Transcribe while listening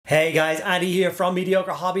Hey guys, Andy here from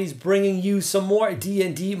Mediocre Hobbies, bringing you some more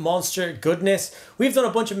D&D monster goodness. We've done a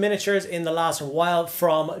bunch of miniatures in the last while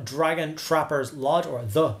from Dragon Trapper's Lodge, or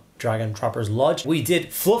the Dragon Trapper's Lodge. We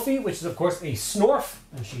did Fluffy, which is of course a Snorf,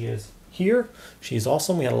 and she is here. She's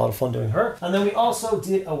awesome. We had a lot of fun doing her. And then we also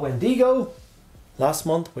did a Wendigo last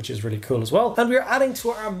month, which is really cool as well. And we're adding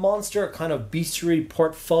to our monster kind of bestiary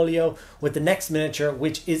portfolio with the next miniature,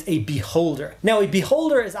 which is a Beholder. Now, a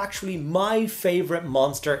Beholder is actually my favorite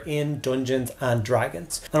monster in Dungeons and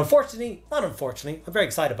Dragons. And unfortunately, not unfortunately, I'm very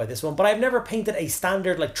excited by this one, but I've never painted a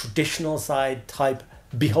standard like traditional side type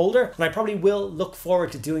Beholder, and I probably will look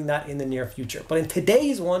forward to doing that in the near future. But in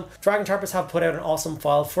today's one, Dragon Trappers have put out an awesome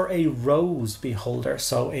file for a Rose Beholder,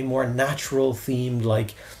 so a more natural themed,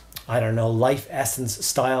 like, I don't know, life essence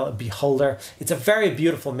style Beholder. It's a very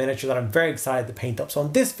beautiful miniature that I'm very excited to paint up. So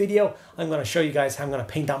in this video, I'm going to show you guys how I'm going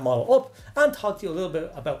to paint that model up and talk to you a little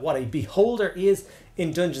bit about what a Beholder is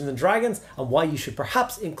in Dungeons and Dragons and why you should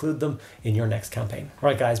perhaps include them in your next campaign. All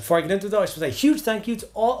right, guys, before I get into that, I should say a huge thank you to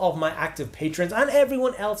all of my active patrons and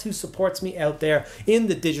everyone else who supports me out there in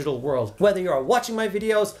the digital world. Whether you're watching my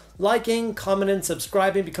videos, liking, commenting,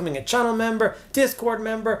 subscribing, becoming a channel member, Discord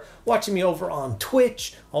member, watching me over on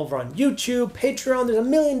Twitch, over on YouTube, Patreon, there's a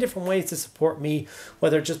million different ways to support me,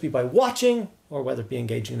 whether it just be by watching or whether it be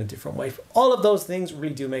engaging in a different way. All of those things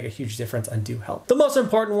really do make a huge difference and do help. The most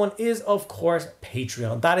important one is, of course,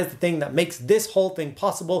 Patreon. That is the thing that makes this whole thing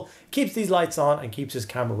possible, keeps these lights on and keeps this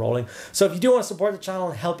camera rolling. So if you do want to support the channel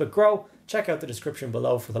and help it grow, check out the description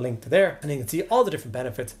below for the link to there, and you can see all the different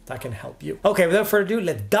benefits that can help you. Okay, without further ado,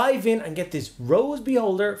 let's dive in and get this Rose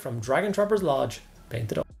Beholder from Dragon Trapper's Lodge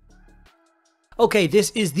painted up. Okay,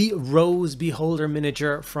 this is the Rose Beholder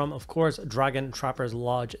miniature from, of course, Dragon Trapper's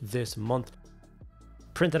Lodge this month.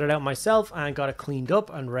 Printed it out myself and got it cleaned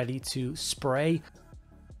up and ready to spray.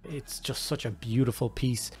 It's just such a beautiful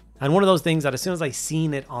piece. And one of those things that as soon as I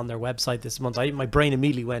seen it on their website this month, my brain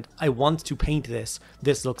immediately went, I want to paint this.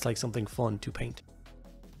 This looks like something fun to paint.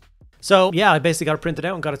 So yeah, I basically got it printed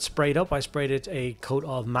out and got it sprayed up. I sprayed it a coat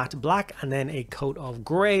of matte black and then a coat of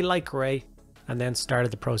gray, light gray, and then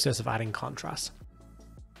started the process of adding contrast.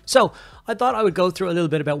 So I thought I would go through a little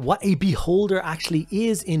bit about what a Beholder actually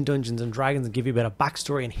is in Dungeons and Dragons and give you a bit of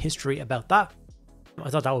backstory and history about that. I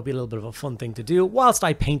thought that would be a little bit of a fun thing to do whilst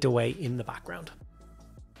I paint away in the background.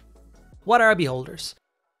 What are Beholders?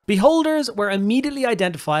 Beholders were immediately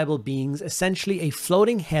identifiable beings, essentially a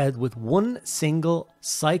floating head with one single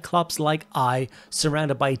cyclops-like eye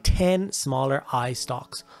surrounded by 10 smaller eye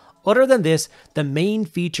stalks. Other than this, the main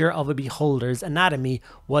feature of a Beholder's anatomy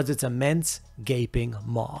was its immense gaping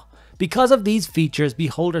maw. Because of these features,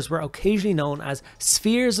 Beholders were occasionally known as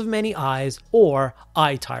spheres of many eyes or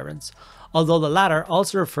eye tyrants, although the latter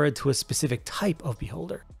also referred to a specific type of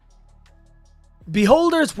Beholder.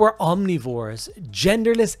 Beholders were omnivores,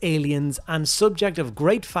 genderless aliens, and subject of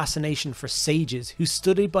great fascination for sages who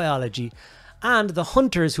studied biology and the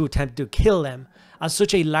hunters who attempted to kill them, as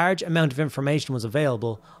such a large amount of information was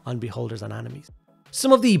available on Beholders and enemies.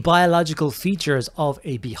 Some of the biological features of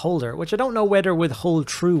a Beholder, which I don't know whether would hold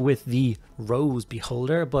true with the Rose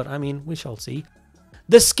Beholder, but I mean, we shall see.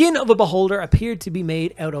 The skin of a Beholder appeared to be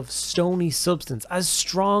made out of stony substance, as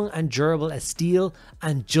strong and durable as steel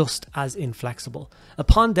and just as inflexible.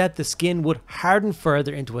 Upon death, the skin would harden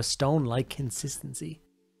further into a stone-like consistency.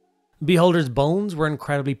 Beholders' bones were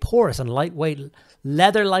incredibly porous and lightweight,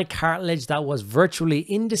 leather-like cartilage that was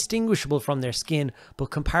virtually indistinguishable from their skin, but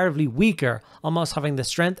comparatively weaker, almost having the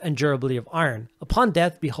strength and durability of iron. Upon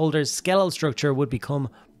death, Beholders' skeletal structure would become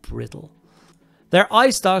brittle. Their eye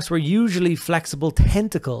stalks were usually flexible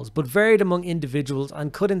tentacles, but varied among individuals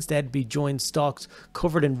and could instead be joined stalks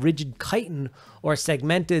covered in rigid chitin or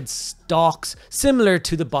segmented stalks similar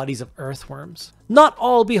to the bodies of earthworms. Not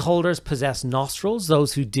all Beholders possessed nostrils.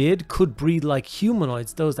 Those who did could breathe like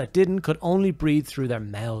humanoids. Those that didn't could only breathe through their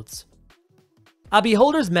mouths. A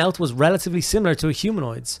Beholder's mouth was relatively similar to a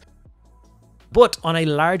humanoid's, but on a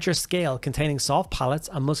larger scale, containing soft palates,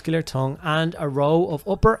 a muscular tongue, and a row of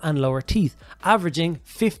upper and lower teeth, averaging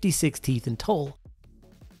 56 teeth in total.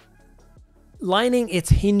 Lining its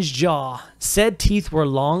hinged jaw, said teeth were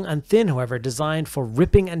long and thin, however, designed for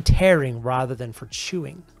ripping and tearing rather than for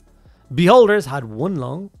chewing. Beholders had one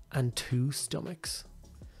lung and 2 stomachs.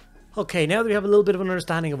 Okay, now that we have a little bit of an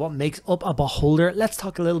understanding of what makes up a Beholder, let's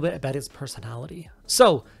talk a little bit about its personality.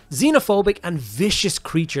 So, xenophobic and vicious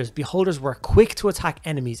creatures, Beholders were quick to attack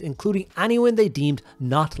enemies, including anyone they deemed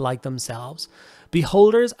not like themselves.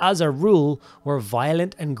 Beholders, as a rule, were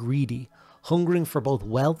violent and greedy, hungering for both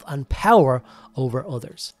wealth and power over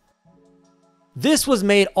others. This was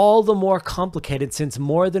made all the more complicated since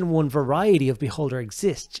more than one variety of beholder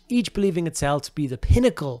exists, each believing itself to be the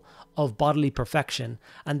pinnacle of bodily perfection,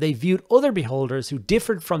 and they viewed other beholders who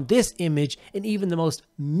differed from this image in even the most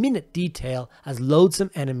minute detail as loathsome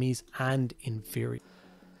enemies and inferior.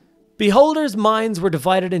 Beholders' minds were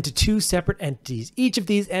divided into two separate entities. Each of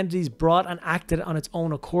these entities brought and acted on its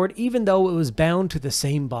own accord, even though it was bound to the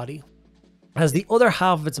same body. As the other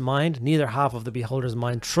half of its mind, neither half of the beholder's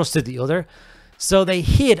mind trusted the other, so they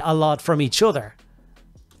hid a lot from each other,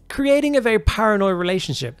 creating a very paranoid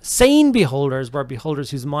relationship. Sane beholders were beholders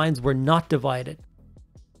whose minds were not divided,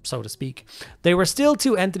 so to speak. They were still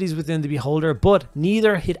two entities within the beholder, but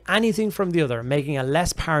neither hid anything from the other, making a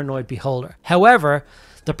less paranoid beholder. However,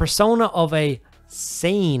 the persona of a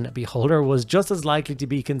sane beholder was just as likely to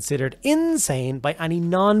be considered insane by any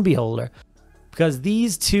non-beholder. Because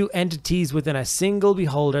these two entities within a single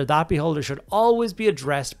beholder, that beholder should always be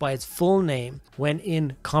addressed by its full name when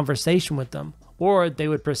in conversation with them, or they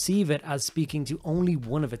would perceive it as speaking to only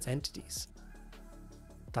one of its entities.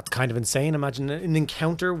 That's kind of insane. Imagine an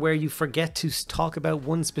encounter where you forget to talk about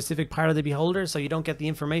one specific part of the beholder, so you don't get the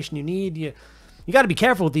information you need. You got to be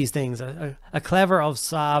careful with these things. A clever of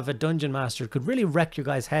Sav, a dungeon master, could really wreck your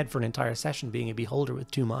guy's head for an entire session being a beholder with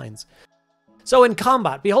two minds. So in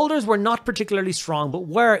combat, beholders were not particularly strong, but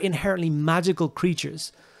were inherently magical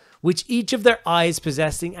creatures, with each of their eyes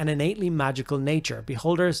possessing an innately magical nature.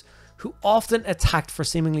 Beholders who often attacked for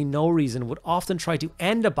seemingly no reason would often try to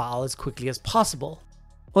end a battle as quickly as possible,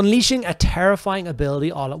 unleashing a terrifying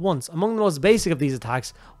ability all at once. Among the most basic of these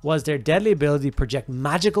attacks was their deadly ability to project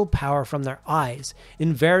magical power from their eyes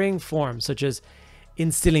in varying forms, such as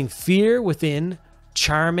instilling fear within,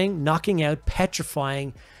 charming, knocking out,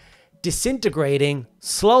 petrifying, disintegrating,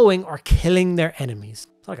 slowing, or killing their enemies.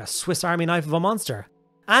 It's like a Swiss Army knife of a monster.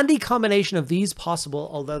 And the combination of these possible,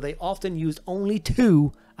 although they often used only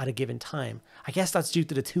two at a given time. I guess that's due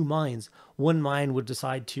to the two minds. One mind would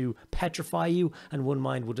decide to petrify you, and one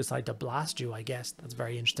mind would decide to blast you, I guess. That's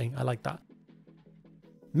very interesting. I like that.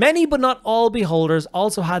 Many but not all beholders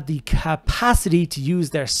also had the capacity to use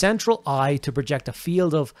their central eye to project a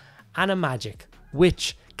field of animagic,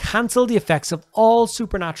 which cancel the effects of all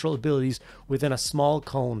supernatural abilities within a small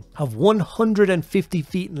cone of 150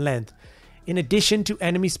 feet in length, in addition to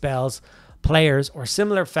enemy spells, players, or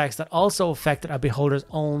similar effects that also affected a beholder's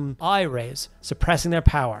own eye rays, suppressing their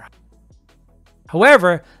power.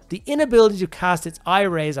 However, the inability to cast its eye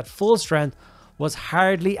rays at full strength was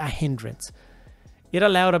hardly a hindrance. It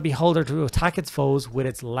allowed a beholder to attack its foes with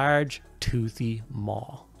its large, toothy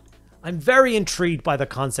maw. I'm very intrigued by the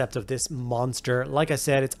concept of this monster. Like I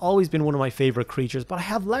said, it's always been one of my favorite creatures, but I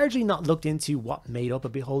have largely not looked into what made up a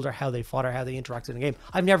beholder, how they fought, or how they interacted in the game.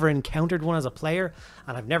 I've never encountered one as a player,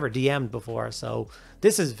 and I've never DM'd before, so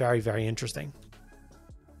this is very, very interesting.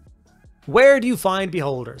 Where do you find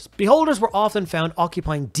beholders? Beholders were often found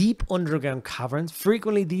occupying deep underground caverns.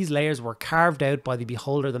 Frequently, these layers were carved out by the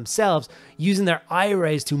beholder themselves, using their eye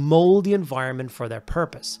rays to mold the environment for their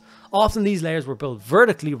purpose. Often these layers were built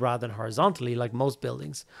vertically rather than horizontally, like most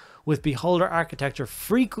buildings, with beholder architecture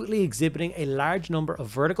frequently exhibiting a large number of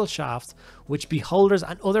vertical shafts which beholders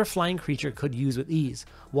and other flying creatures could use with ease,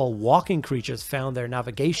 while walking creatures found their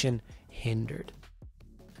navigation hindered.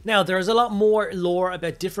 Now, there is a lot more lore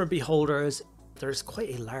about different beholders. There's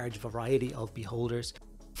quite a large variety of beholders.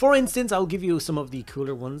 For instance, I'll give you some of the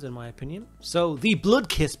cooler ones in my opinion. So, the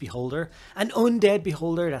Blood-Kiss Beholder, an undead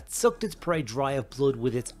beholder that sucked its prey dry of blood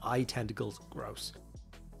with its eye tentacles. Gross.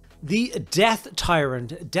 The Death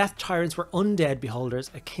Tyrant. Death Tyrants were undead beholders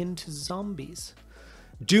akin to zombies.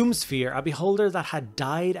 Doomsphere, a beholder that had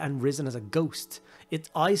died and risen as a ghost. Its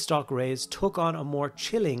eye stalk rays took on a more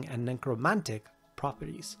chilling and necromantic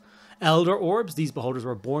properties. Elder Orbs, these beholders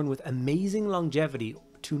were born with amazing longevity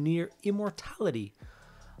to near immortality.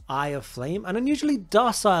 Eye of Flame, an unusually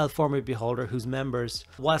docile form of beholder whose members,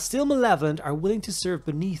 while still malevolent, are willing to serve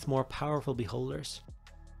beneath more powerful beholders.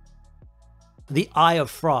 The Eye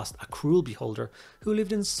of Frost, a cruel beholder who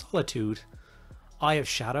lived in solitude. Eye of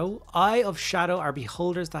Shadow. Eye of Shadow are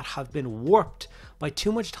beholders that have been warped by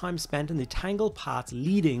too much time spent in the tangled paths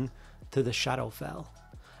leading to the Shadowfell.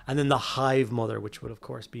 And then the Hive Mother, which would of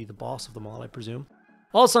course be the boss of them all, I presume.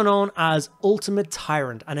 Also known as Ultimate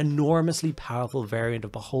Tyrant, an enormously powerful variant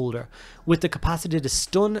of beholder with the capacity to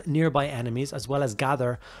stun nearby enemies as well as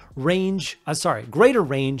gather greater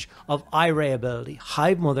range of eye ray ability.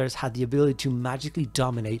 Hive Mothers had the ability to magically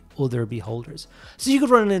dominate other beholders. So you could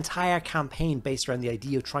run an entire campaign based around the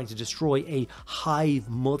idea of trying to destroy a Hive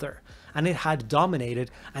Mother, and it had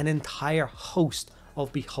dominated an entire host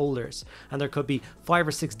of beholders, and there could be 5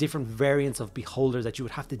 or 6 different variants of beholders that you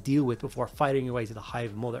would have to deal with before fighting your way to the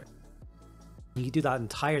Hive Mother. You can do that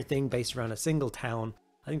entire thing based around a single town.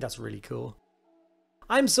 I think that's really cool.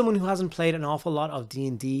 I'm someone who hasn't played an awful lot of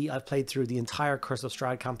D&D. I've played through the entire Curse of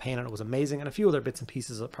Strahd campaign and it was amazing, and a few other bits and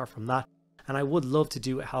pieces apart from that. And I would love to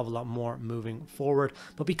do a hell of a lot more moving forward.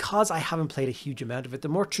 But because I haven't played a huge amount of it, the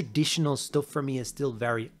more traditional stuff for me is still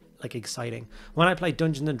very exciting. When I play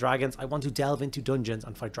Dungeons and Dragons, I want to delve into dungeons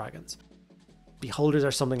and fight dragons. Beholders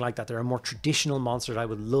are something like that. They're a more traditional monster that I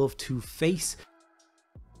would love to face.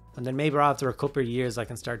 And then maybe after a couple of years, I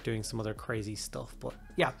can start doing some other crazy stuff. But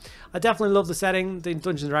yeah, I definitely love the setting. The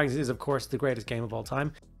Dungeons & Dragons is, of course, the greatest game of all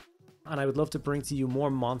time. And I would love to bring to you more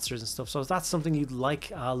monsters and stuff. So if that's something you'd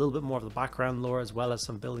like, a little bit more of the background lore, as well as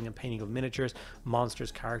some building and painting of miniatures,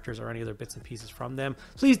 monsters, characters, or any other bits and pieces from them,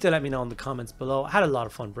 please do let me know in the comments below. I had a lot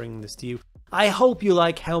of fun bringing this to you. I hope you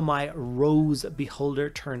like how my Rose Beholder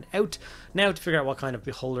turned out. Now to figure out what kind of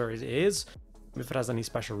beholder it is, if it has any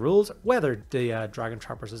special rules, whether the Dragon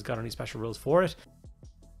Trappers has got any special rules for it.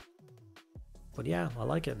 But yeah, I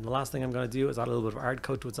like it. And the last thing I'm going to do is add a little bit of art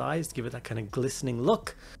coat to its eyes to give it that kind of glistening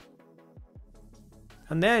look.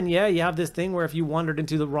 And then, yeah, you have this thing where if you wandered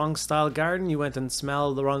into the wrong style garden, you went and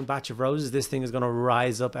smelled the wrong batch of roses, this thing is going to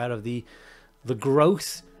rise up out of the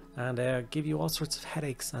growth and give you all sorts of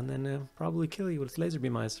headaches, and then probably kill you with its laser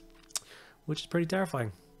beam eyes, which is pretty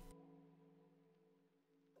terrifying.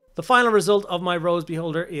 The final result of my Rose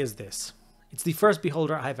Beholder is this. It's the first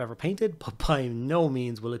beholder I've ever painted, but by no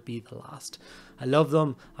means will it be the last. I love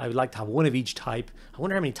them. I would like to have one of each type. I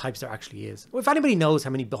wonder how many types there actually is. Well, if anybody knows how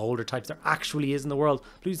many beholder types there actually is in the world,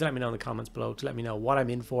 please let me know in the comments below to let me know what I'm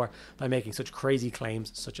in for by making such crazy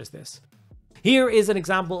claims such as this. Here is an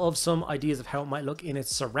example of some ideas of how it might look in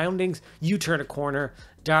its surroundings. You turn a corner,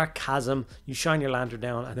 dark chasm, you shine your lantern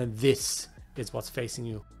down, and then this is what's facing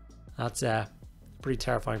you. That's a pretty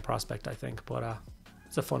terrifying prospect, I think, but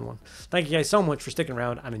it's a fun one. Thank you guys so much for sticking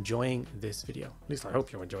around and enjoying this video. At least I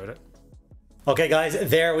hope you enjoyed it. Okay guys,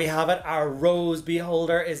 there we have it. Our Rose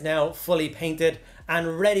Beholder is now fully painted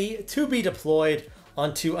and ready to be deployed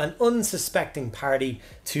onto an unsuspecting party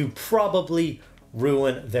to probably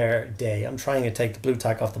ruin their day. I'm trying to take the blue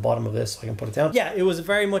tack off the bottom of this so I can put it down. Yeah, it was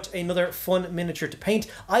very much another fun miniature to paint.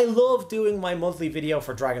 I love doing my monthly video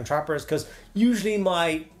for Dragon Trappers because usually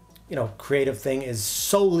my creative thing is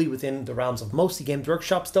solely within the realms of mostly Games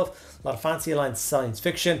Workshop stuff, a lot of fancy aligned science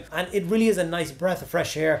fiction, and it really is a nice breath of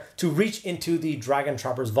fresh air to reach into the Dragon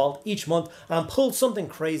Trappers vault each month and pull something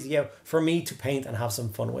crazy out for me to paint and have some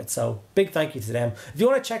fun with. So big thank you to them. If you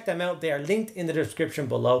want to check them out, they are linked in the description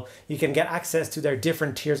below. You can get access to their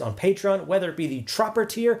different tiers on Patreon, whether it be the Trapper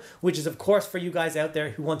tier, which is of course for you guys out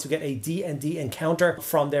there who want to get a D&D encounter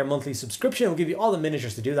from their monthly subscription. We'll give you all the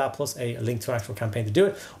miniatures to do that, plus a link to an actual campaign to do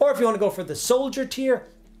it. Or if you want to go for the Soldier tier,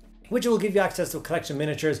 which will give you access to a collection of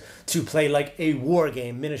miniatures to play like a war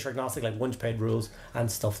game, miniature agnostic, like once paid rules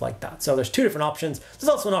and stuff like that. So there's 2 different options. There's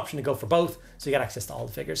also an option to go for both, so you get access to all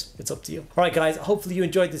the figures. It's up to you. All right guys, hopefully you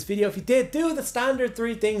enjoyed this video. If you did, do the standard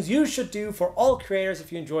 3 things you should do for all creators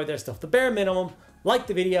if you enjoy their stuff. The bare minimum: like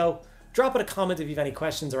the video, drop in a comment if you have any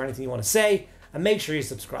questions or anything you want to say, and make sure you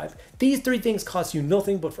subscribe. These 3 things cost you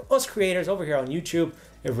nothing, but for us creators over here on YouTube,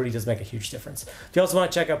 it really does make a huge difference. If you also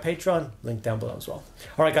want to check out Patreon, link down below as well.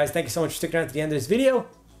 All right, guys, thank you so much for sticking around to the end of this video.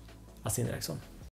 I'll see you in the next one.